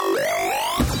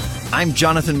I'm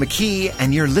Jonathan McKee,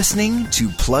 and you're listening to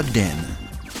Plugged In.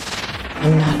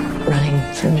 I'm not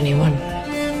running from anyone.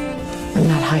 I'm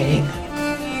not hiding.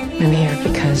 I'm here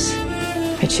because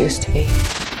I choose to be.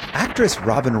 Actress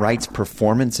Robin Wright's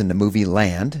performance in the movie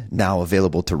Land, now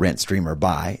available to rent, stream, or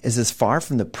buy, is as far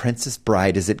from The Princess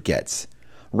Bride as it gets.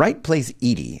 Wright plays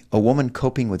Edie, a woman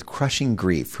coping with crushing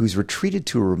grief who's retreated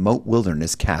to a remote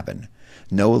wilderness cabin.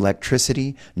 No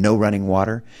electricity, no running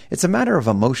water. It's a matter of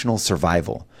emotional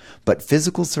survival. But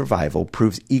physical survival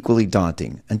proves equally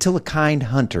daunting until a kind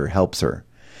hunter helps her.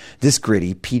 This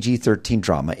gritty PG-13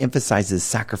 drama emphasizes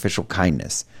sacrificial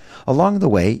kindness. Along the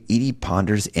way, Edie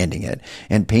ponders ending it,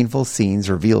 and painful scenes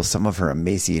reveal some of her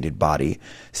emaciated body.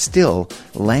 Still,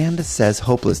 Land says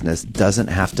hopelessness doesn't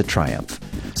have to triumph.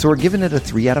 So we're giving it a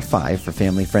 3 out of 5 for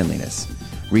family friendliness.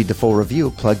 Read the full review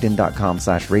at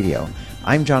pluggedin.com/radio.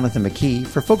 I'm Jonathan McKee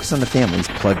for Focus on the Family's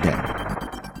Plugged In.